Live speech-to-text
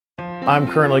I'm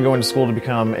currently going to school to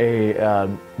become a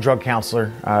drug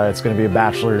counselor. It's going to be a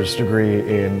bachelor's degree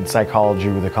in psychology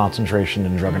with a concentration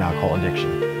in drug and alcohol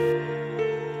addiction.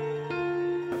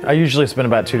 I usually spend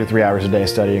about 2 to 3 hours a day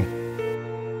studying.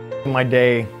 My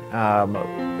day,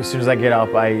 as soon as I get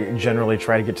up, I generally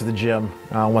try to get to the gym.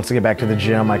 Once I get back to the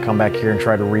gym, I come back here and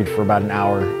try to read for about an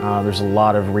hour. There's a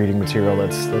lot of reading material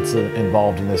that's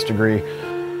involved in this degree.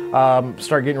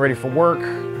 Start getting ready for work.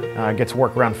 Get to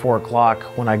work around 4 o'clock.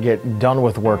 When I get done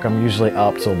with work, I'm usually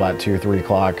up till about 2 or 3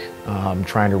 o'clock,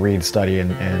 trying to read, study, and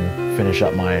finish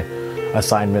up my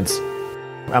assignments.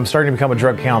 I'm starting to become a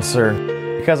drug counselor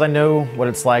because I know what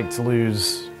it's like to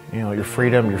lose, your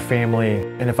freedom, your family,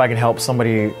 and if I can help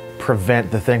somebody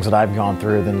prevent the things that I've gone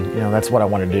through, then that's what I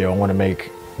want to do. I want to make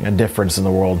a difference in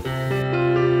the world.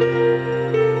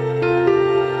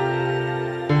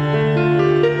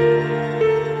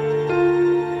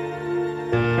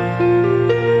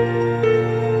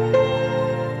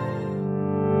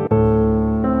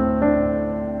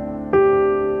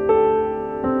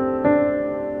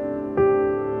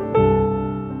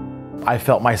 I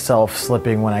felt myself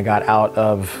slipping when I got out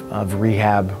of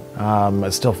rehab,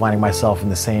 still finding myself in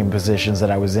the same positions that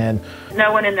I was in.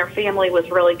 No one in their family was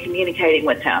really communicating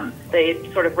with him.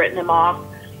 They'd sort of written him off.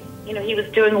 He was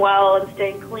doing well and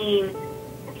staying clean,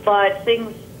 but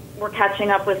things were catching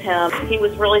up with him. He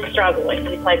was really struggling.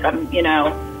 He's like, he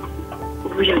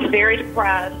was very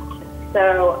depressed.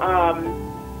 So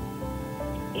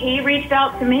he reached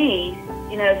out to me.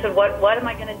 Said, what am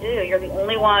I going to do? You're the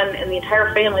only one in the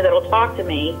entire family that will talk to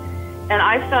me. And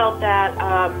I felt that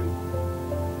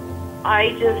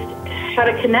I just had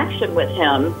a connection with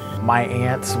him. My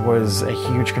aunt was a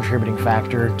huge contributing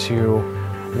factor to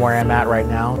where I'm at right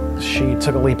now. She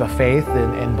took a leap of faith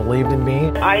and believed in me.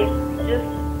 I just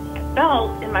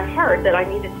felt in my heart that I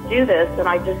needed to do this, and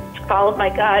I just followed my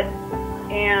gut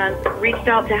and reached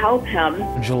out to help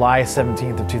him. July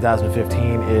 17th of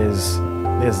 2015 is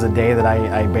the day that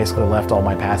I basically left all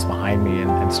my past behind me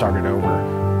and started over.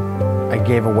 I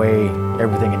gave away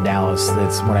everything in Dallas.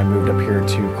 That's when I moved up here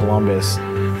to Columbus.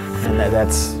 And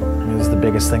that's the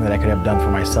biggest thing that I could have done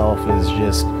for myself, is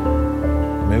just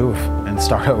move and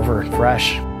start over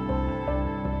fresh.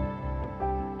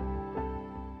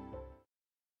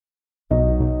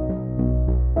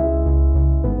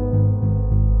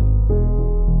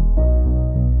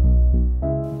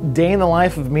 Day in the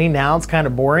life of me now, it's kind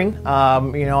of boring.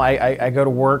 I go to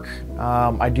work,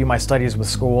 I do my studies with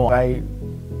school. I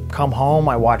come home,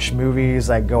 I watch movies,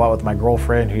 I go out with my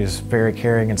girlfriend, who's very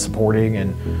caring and supporting,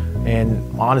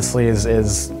 and honestly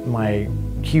is my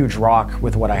huge rock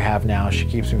with what I have now. She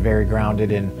keeps me very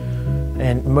grounded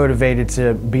and motivated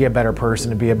to be a better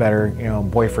person, to be a better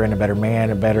boyfriend, a better man,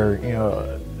 a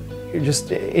better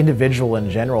just individual in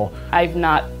general. I've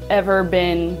not ever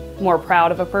been more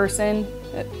proud of a person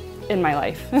in my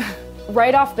life.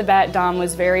 Right off the bat, Dom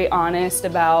was very honest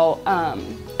about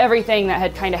everything that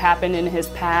had kind of happened in his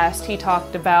past. He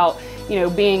talked about,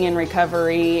 being in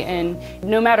recovery, and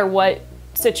no matter what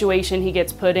situation he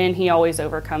gets put in, he always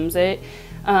overcomes it.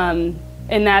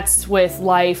 And that's with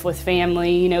life, with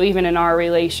family, even in our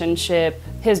relationship,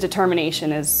 his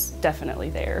determination is definitely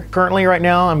there. Currently, right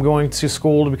now, I'm going to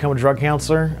school to become a drug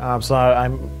counselor. So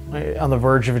I'm on the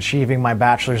verge of achieving my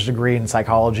bachelor's degree in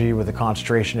psychology with a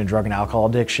concentration in drug and alcohol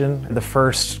addiction. The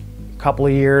first couple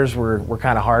of years were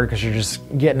kind of hard because you're just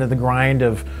getting to the grind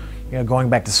of going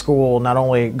back to school, not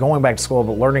only going back to school,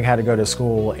 but learning how to go to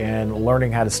school and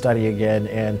learning how to study again.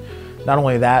 And not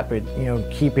only that, but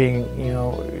keeping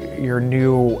your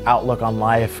new outlook on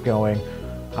life going.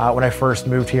 When I first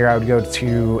moved here, I would go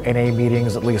to NA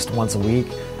meetings at least once a week,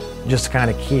 just to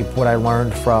kind of keep what I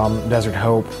learned from Desert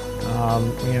Hope,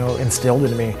 instilled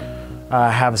into me.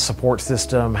 Have a support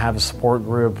system, have a support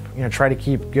group. Try to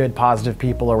keep good, positive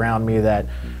people around me that,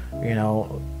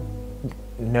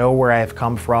 know where I've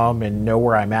come from and know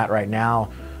where I'm at right now.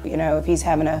 If he's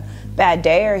having a bad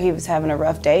day or he was having a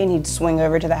rough day and he'd swing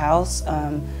over to the house,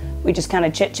 we just kind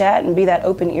of chit chat and be that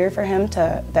open ear for him,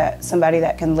 that somebody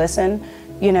that can listen,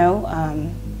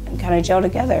 and kind of gel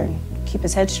together and keep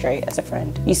his head straight as a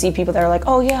friend. You see people that are like,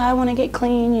 oh yeah, I want to get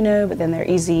clean, but then they're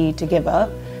easy to give up.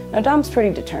 Now Dom's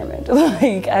pretty determined.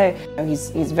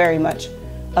 He's very much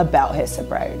about his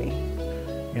sobriety.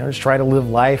 Just try to live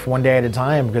life one day at a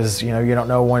time, because you don't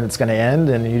know when it's going to end,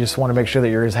 and you just want to make sure that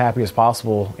you're as happy as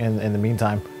possible in the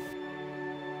meantime.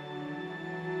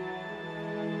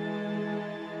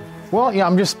 Well,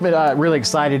 I'm just really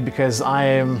excited because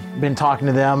I've been talking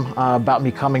to them about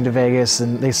me coming to Vegas,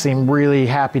 and they seem really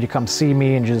happy to come see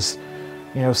me and just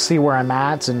see where I'm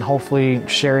at, and hopefully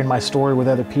sharing my story with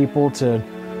other people to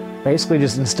basically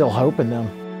just instill hope in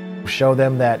them. Show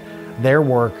them that their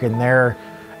work and their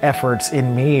efforts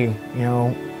in me,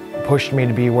 pushed me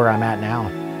to be where I'm at now.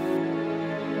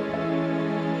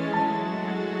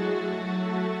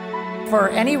 For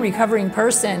any recovering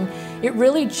person, it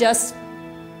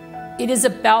is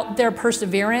about their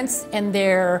perseverance and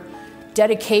their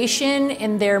dedication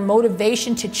and their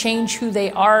motivation to change who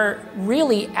they are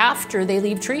really after they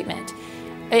leave treatment.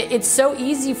 It's so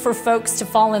easy for folks to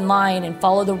fall in line and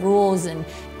follow the rules and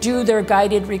do their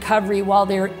guided recovery while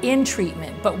they're in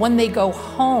treatment. But when they go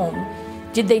home,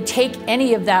 did they take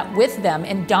any of that with them?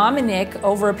 And Dominic,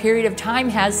 over a period of time,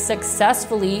 has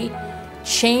successfully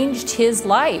changed his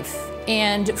life,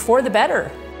 and for the better.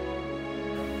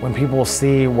 When people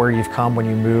see where you've come when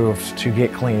you moved to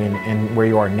get clean and where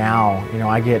you are now,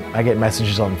 I get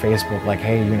messages on Facebook like,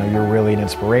 hey, you're really an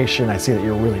inspiration. I see that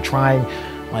you're really trying.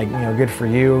 Like, good for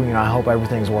you. I hope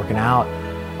everything's working out.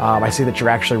 I see that you're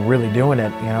actually really doing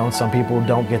it. Some people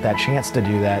don't get that chance to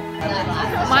do that.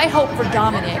 My hope for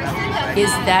Dominic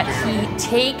is that he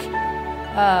take,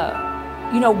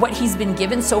 what he's been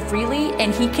given so freely,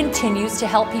 and he continues to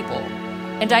help people.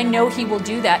 And I know he will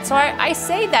do that. So I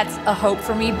say that's a hope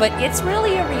for me, but it's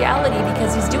really a reality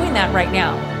because he's doing that right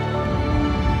now.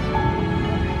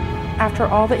 After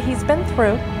all that he's been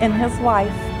through in his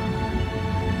life,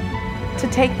 to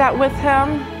take that with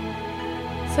him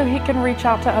so he can reach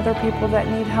out to other people that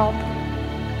need help.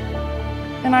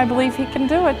 And I believe he can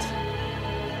do it.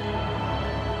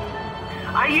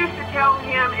 I used to tell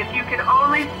him, if you could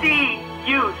only see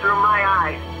you through my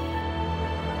eyes,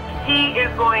 he is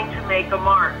going to make a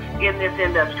mark in this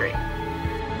industry.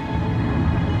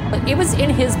 It was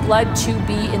in his blood to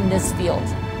be in this field.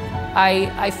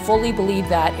 I fully believe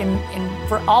that. And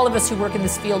for all of us who work in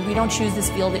this field, we don't choose this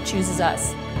field, it chooses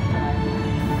us.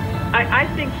 I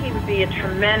think he would be a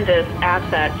tremendous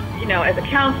asset, as a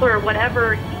counselor,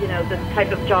 whatever, the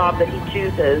type of job that he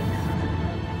chooses.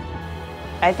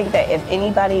 I think that if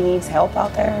anybody needs help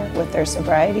out there with their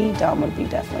sobriety, Dom would be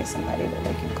definitely somebody that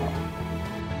they can call.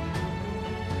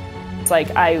 It's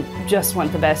like, I just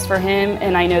want the best for him,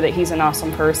 and I know that he's an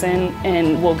awesome person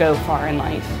and will go far in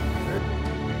life.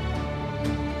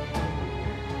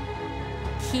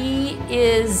 He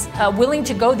is willing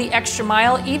to go the extra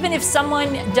mile, even if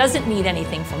someone doesn't need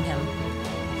anything from him.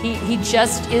 He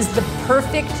just is the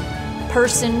perfect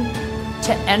person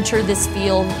to enter this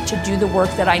field, to do the work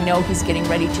that I know he's getting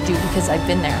ready to do because I've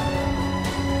been there.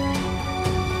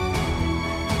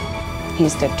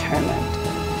 He's determined.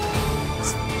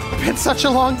 It's been such a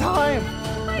long time.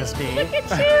 Miss D. Look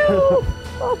at you!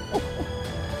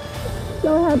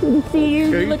 So happy to see you.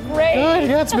 You look great. Good.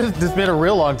 Yeah, it's been a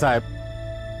real long time.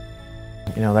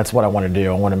 That's what I want to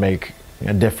do. I want to make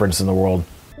a difference in the world.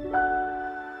 You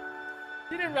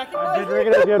didn't recognize me? I did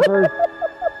recognize you at first.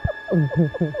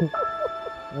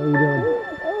 How are you doing?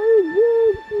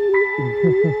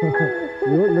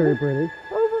 You look very pretty.